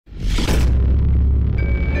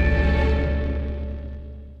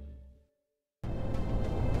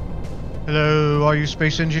Hello, all you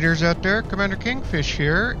space engineers out there. Commander Kingfish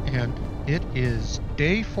here, and it is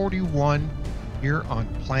day 41 here on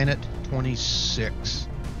planet 26.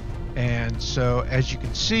 And so, as you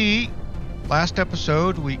can see, last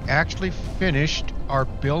episode we actually finished our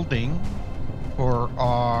building for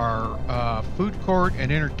our food court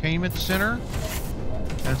and entertainment center.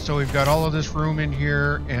 And so we've got all of this room in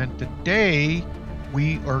here, and today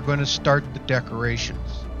we are going to start the decorations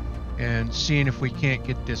and seeing if we can't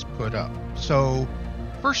get this put up. So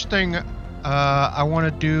first thing I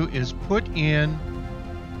want to do is put in,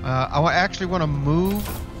 I actually want to move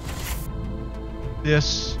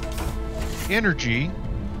this energy.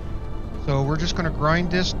 So we're just going to grind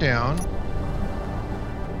this down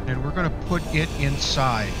and we're going to put it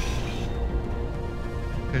inside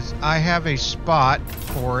because I have a spot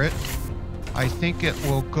for it. I think it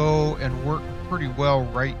will go and work pretty well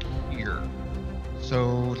right here.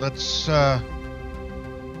 So let's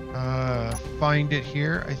find it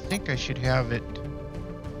here. I think I should have it.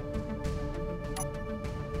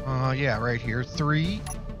 Yeah, right here. 3.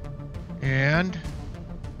 And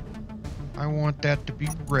I want that to be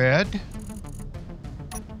red.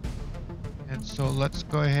 And so let's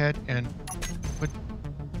go ahead and put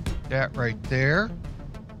that right there.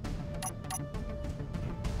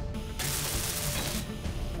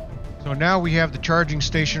 So now we have the charging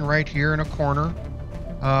station right here in a corner,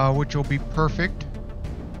 which will be perfect.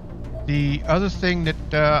 The other thing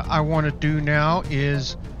that I want to do now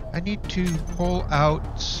is I need to pull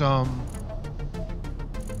out some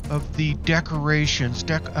of the decorations.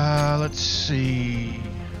 Let's see.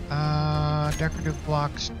 Decorative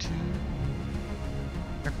blocks 2.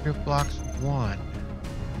 Decorative blocks 1.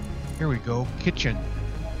 Here we go. Kitchen.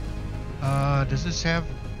 Does this have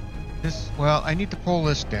this? Well, I need to pull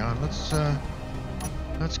this down. Let's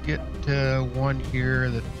get one here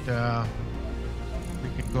that we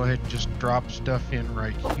can go ahead and just drop stuff in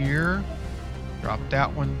right here. Drop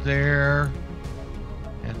that one there.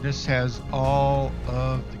 And this has all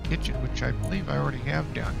of the kitchen, which I believe I already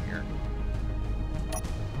have down here.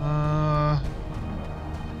 I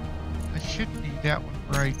should need that one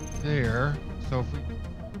right there. So if we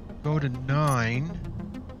go to 9.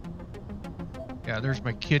 Yeah, there's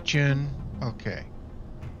my kitchen. Okay.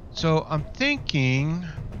 So I'm thinking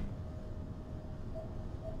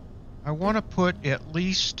I want to put at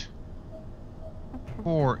least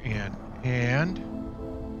 4 in. And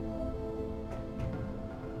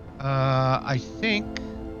I think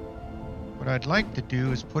what I'd like to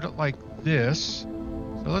do is put it like this.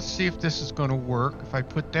 So let's see if this is going to work. If I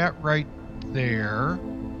put that right there.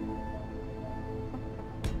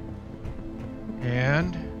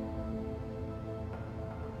 And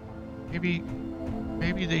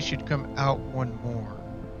maybe they should come out one more.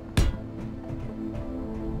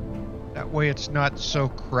 That way it's not so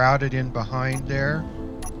crowded in behind there.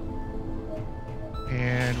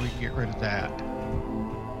 And we can get rid of that.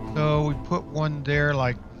 So we put one there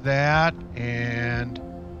like that, and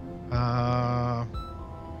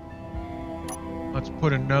let's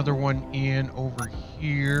put another one in over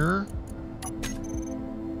here.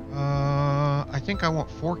 I think I want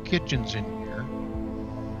 4 kitchens in here.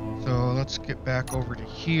 So let's get back over to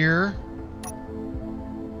here.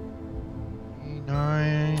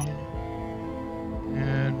 9.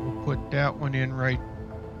 And we'll put that one in right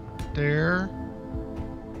there.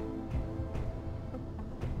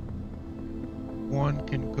 1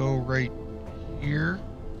 can go right here.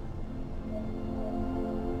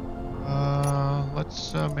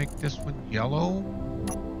 Let's make this one yellow.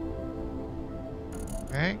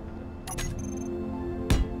 Okay.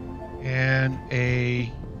 And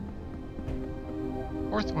a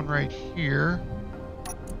 4th one right here.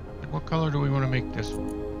 And what color do we want to make this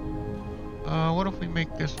one? What if we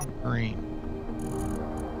make this one green?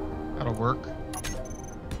 That'll work.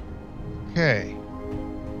 Okay.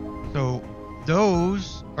 So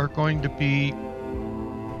those are going to be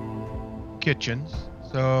kitchens.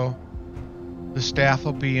 So the staff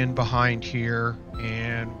will be in behind here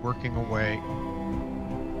and working away.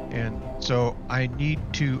 And so I need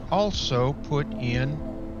to also put in,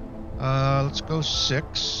 let's go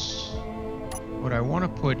 6. What I want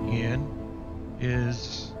to put in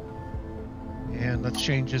is, and let's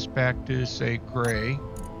change this back to say gray.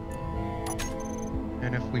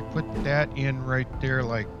 And if we put that in right there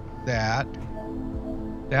like that,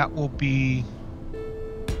 that would be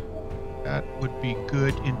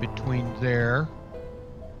good in between there.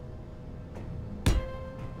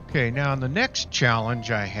 Okay, now the next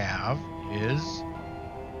challenge I have is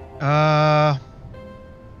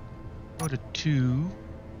go to 2.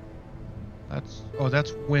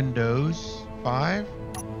 That's Windows 5.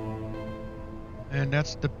 And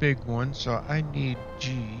that's the big one, so I need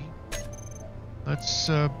G. Let's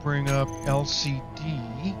bring up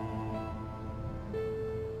LCD.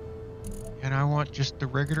 And I want just the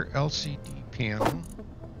regular LCD panel.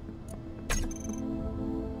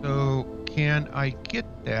 So can I get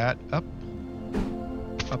that up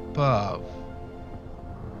above?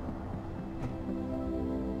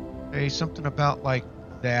 Say something about like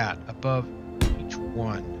that, above each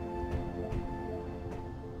one.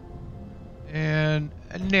 And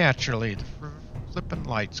naturally, the flipping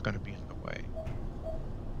light's going to be in the way.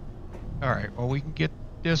 Alright, well, we can get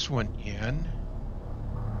this one in.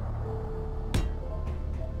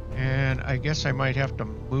 And I guess I might have to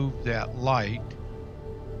move that light.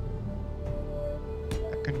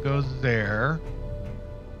 That can go there.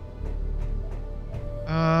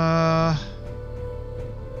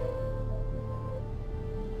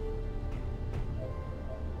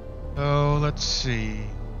 So let's see.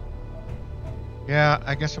 Yeah,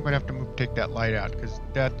 I guess I'm gonna have to take that light out because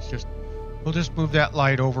that's just. We'll just move that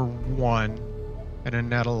light over one, and then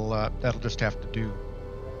that'll just have to do.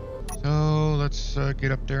 So let's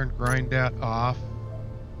get up there and grind that off.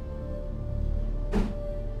 Can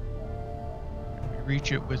we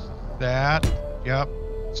reach it with that? Yep.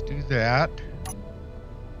 Let's do that.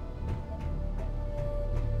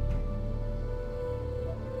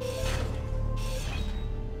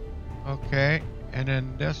 Okay, and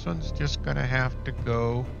then this one's just gonna have to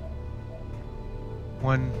go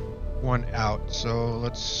one out. So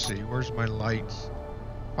let's see, where's my lights?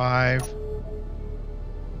 5.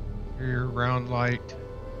 Your round light.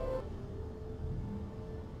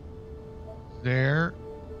 There.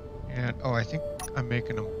 And oh, I think I'm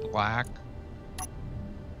making them black.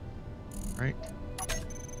 Right?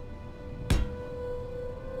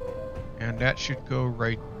 And that should go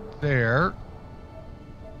right there.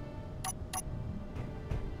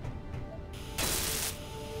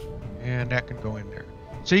 And that can go in there.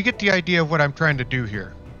 So you get the idea of what I'm trying to do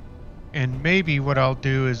here. And maybe what I'll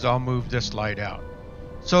do is I'll move this light out.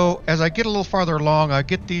 So as I get a little farther along, I'll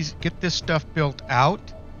get this stuff built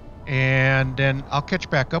out, and then I'll catch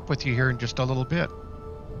back up with you here in just a little bit.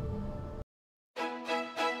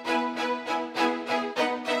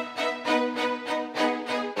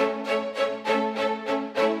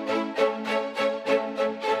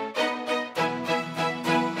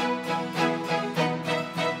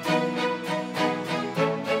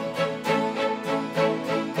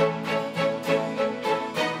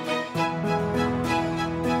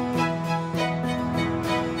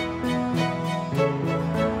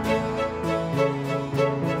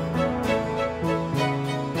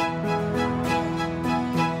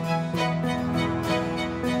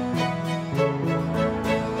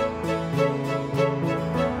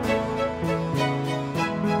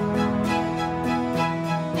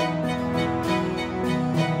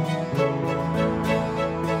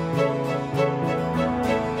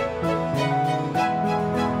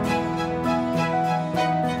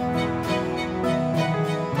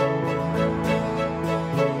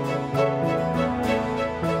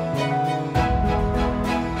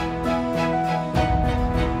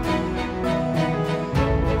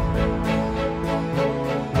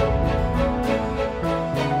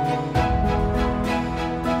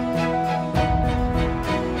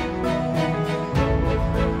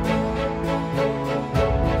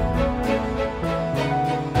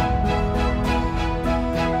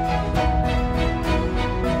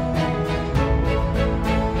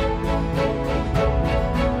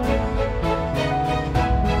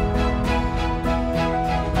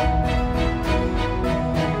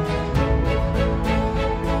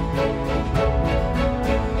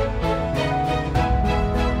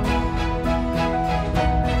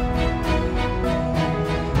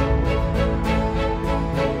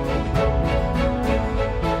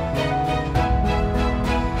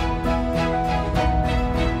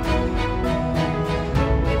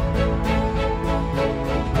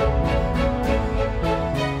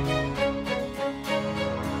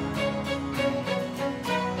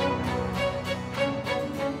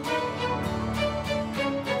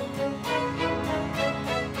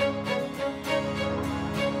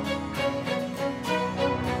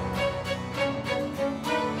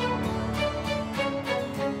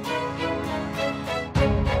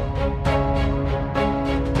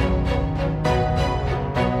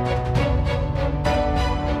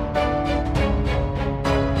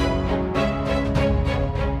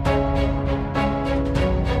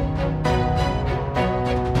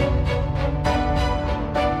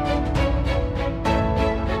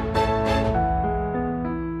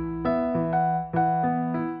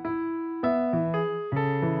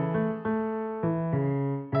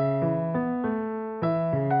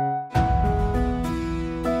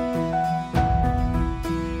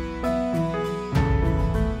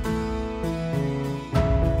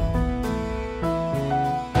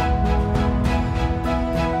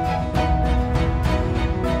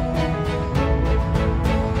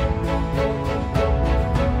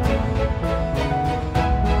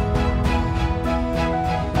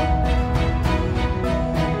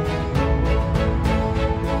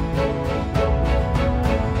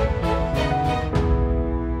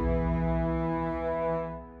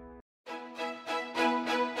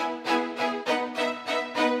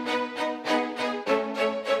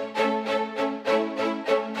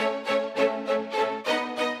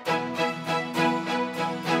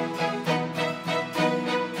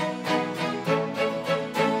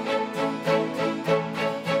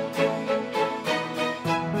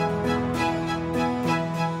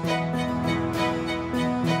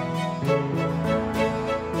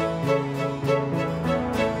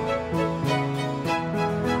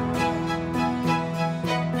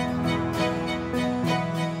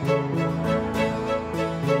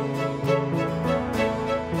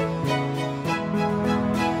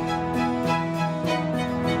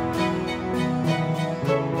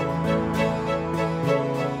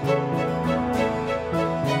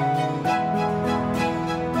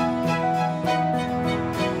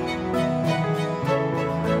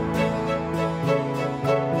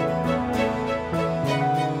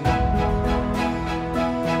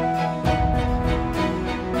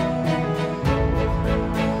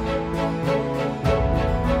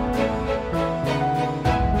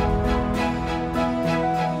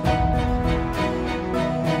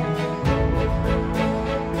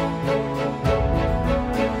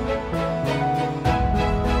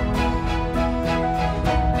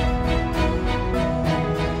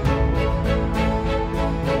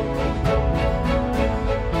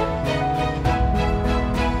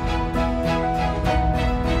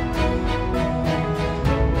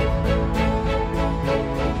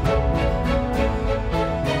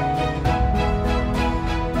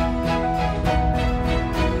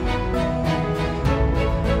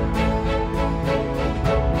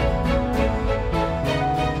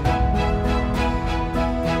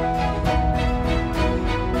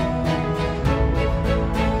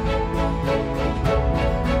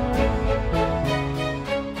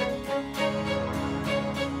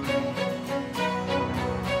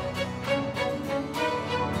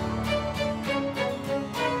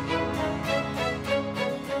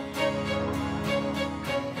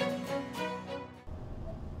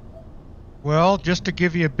 Well, just to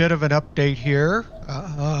give you a bit of an update here,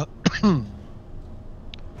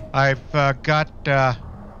 I've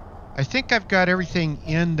I think I've got everything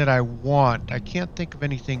in that I want. I can't think of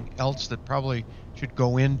anything else that probably should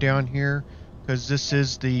go in down here, because this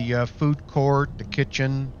is the food court, the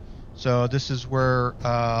kitchen. So this is where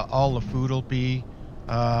all the food will be.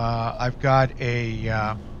 I've got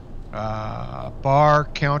a bar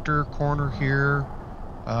counter corner here.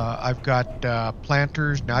 I've got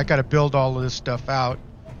planters. Now I got to build all of this stuff out.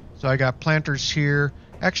 So I got planters here.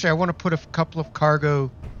 Actually, I want to put a couple of cargo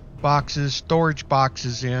boxes, storage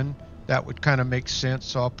boxes in. That would kind of make sense,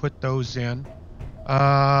 so I'll put those in.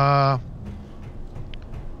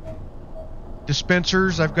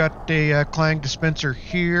 Dispensers, I've got a Clang dispenser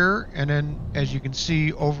here, and then as you can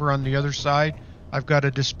see over on the other side, I've got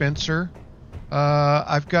a dispenser.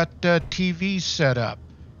 I've got TVs set up,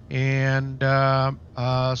 and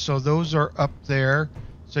so those are up there,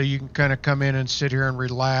 so you can kind of come in and sit here and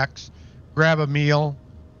relax, grab a meal,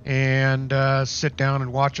 and sit down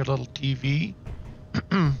and watch a little TV.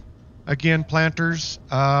 Again, planters.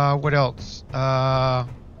 What else? I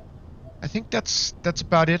think that's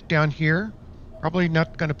about it down here. Probably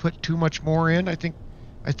not going to put too much more in. I think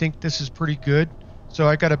this is pretty good. So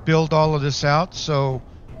I got to build all of this out. So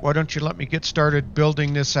why don't you let me get started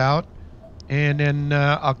building this out, and then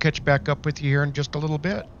I'll catch back up with you here in just a little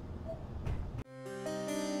bit.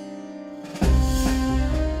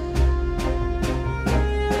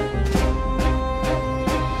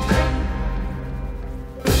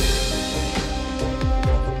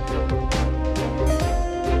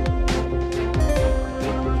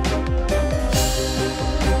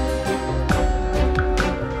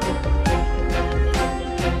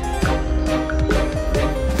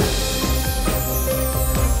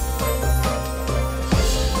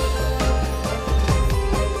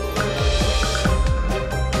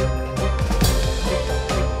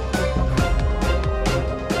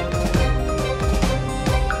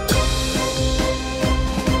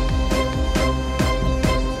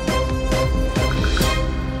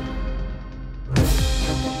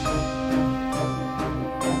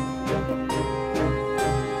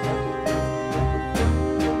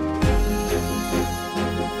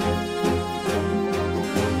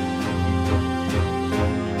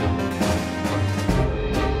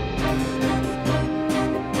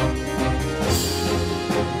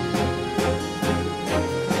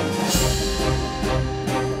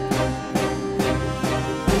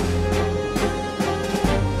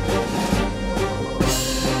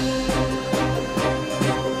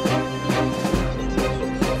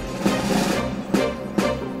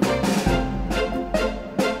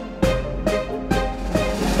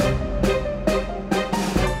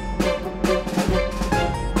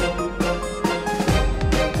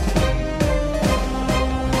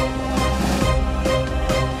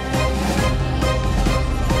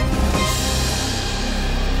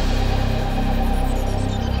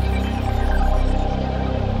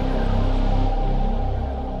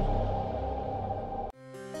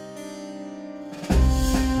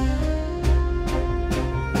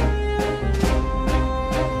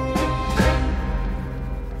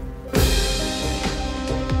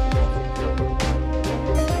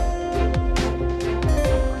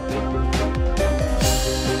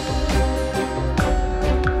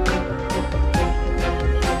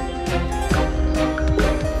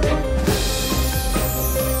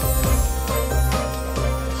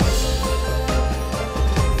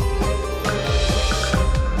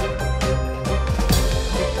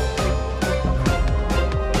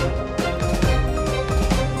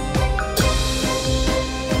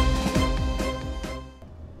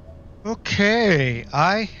 Okay,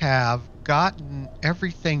 I have gotten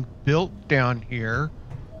everything built down here.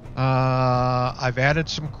 I've added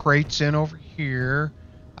some crates in over here.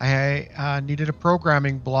 I needed a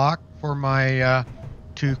programming block for my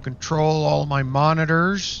to control all my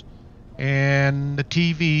monitors and the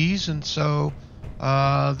TVs, and so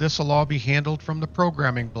this will all be handled from the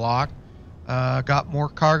programming block. Got more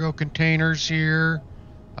cargo containers here.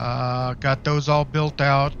 Got those all built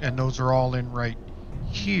out, and those are all in right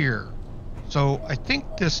here. So I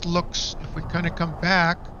think this looks, if we kind of come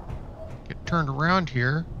back, get turned around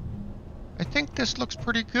here, I think this looks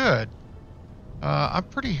pretty good. I'm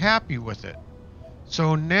pretty happy with it.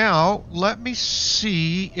 So now let me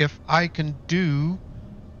see if I can do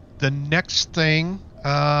the next thing.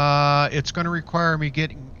 It's going to require me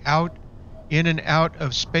getting in and out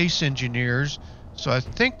of Space Engineers. So I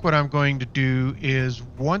think what I'm going to do is,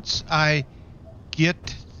 once I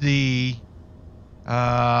get the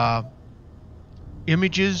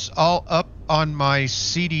images all up on my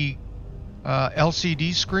LCD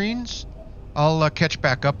screens, I'll catch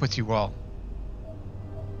back up with you all.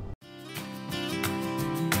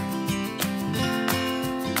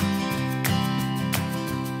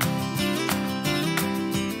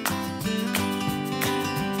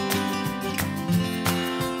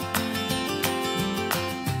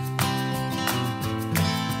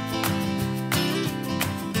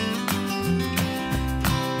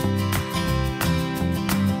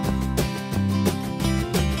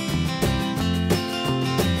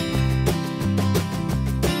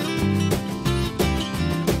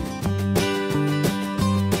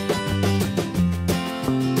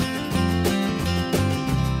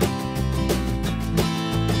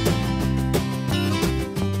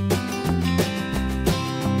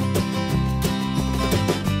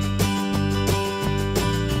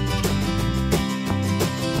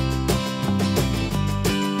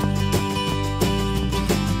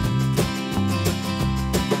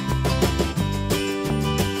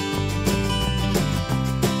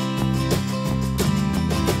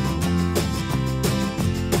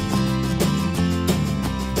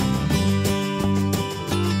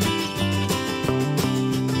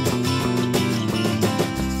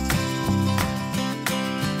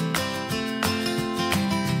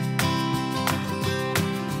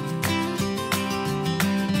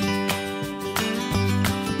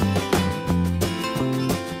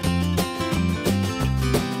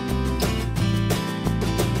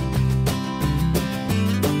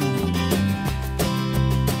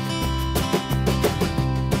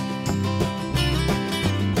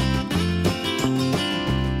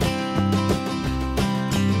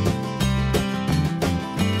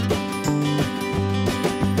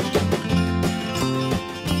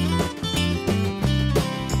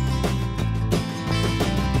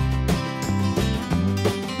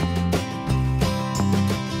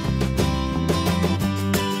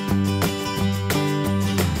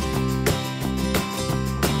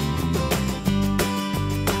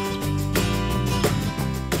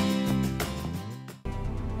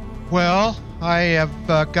 Well, I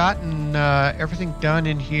have gotten everything done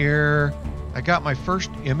in here. I got my first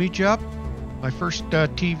image up, my first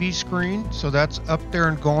TV screen, so that's up there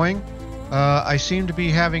and going. I seem to be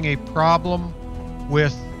having a problem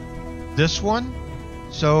with this one,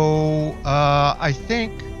 so I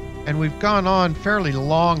think, and we've gone on fairly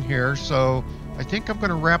long here, so I think I'm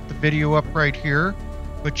going to wrap the video up right here,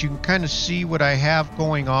 but you can kind of see what I have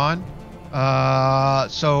going on.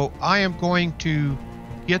 So I am going to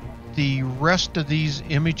get the rest of these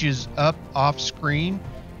images up off screen,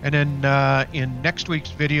 and then in next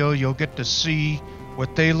week's video you'll get to see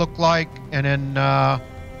what they look like, and then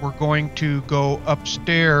we're going to go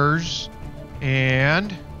upstairs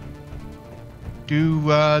and do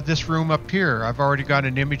this room up here. I've already got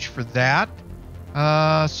an image for that,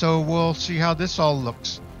 so we'll see how this all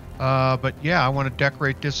looks. But yeah, I want to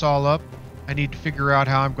decorate this all up. I need to figure out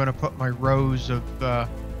how I'm going to put my rows of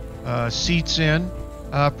seats in.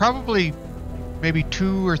 Probably maybe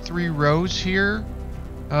 2 or 3 rows here,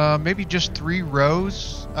 maybe just 3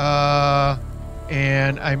 rows,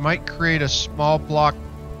 and I might create a small block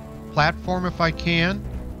platform if I can,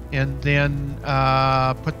 and then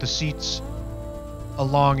put the seats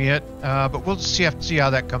along it, but we'll have to see how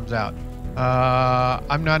that comes out.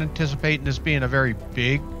 I'm not anticipating this being a very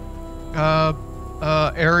big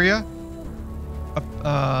area,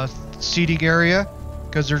 seating area,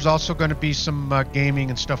 because there's also going to be some gaming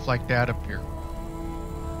and stuff like that up here.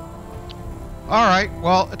 Alright,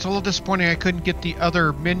 well, it's a little disappointing I couldn't get the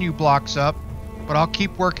other menu blocks up, but I'll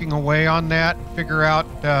keep working away on that, figure out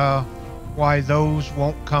why those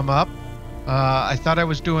won't come up. I thought I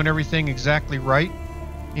was doing everything exactly right,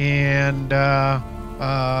 and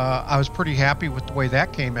I was pretty happy with the way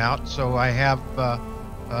that came out, so I have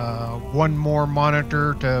one more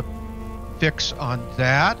monitor to fix on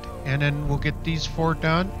that, and then we'll get these 4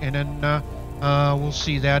 done, and then we'll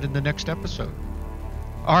see that in the next episode.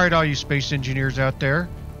 Alright, all you space engineers out there,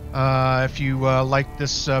 if you like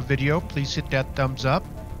this video, please hit that thumbs up,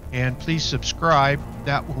 and please subscribe.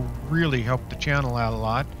 That will really help the channel out a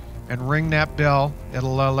lot, and ring that bell.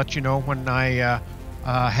 It'll let you know when I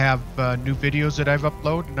have new videos that I've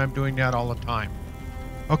uploaded, and I'm doing that all the time.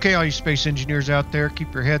 Okay, all you space engineers out there,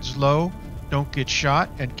 keep your heads low, don't get shot,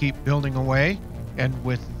 and keep building away. And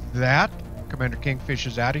with that, Commander Kingfish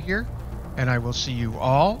is out of here, and I will see you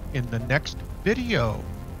all in the next video.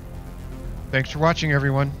 Thanks for watching,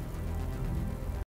 everyone.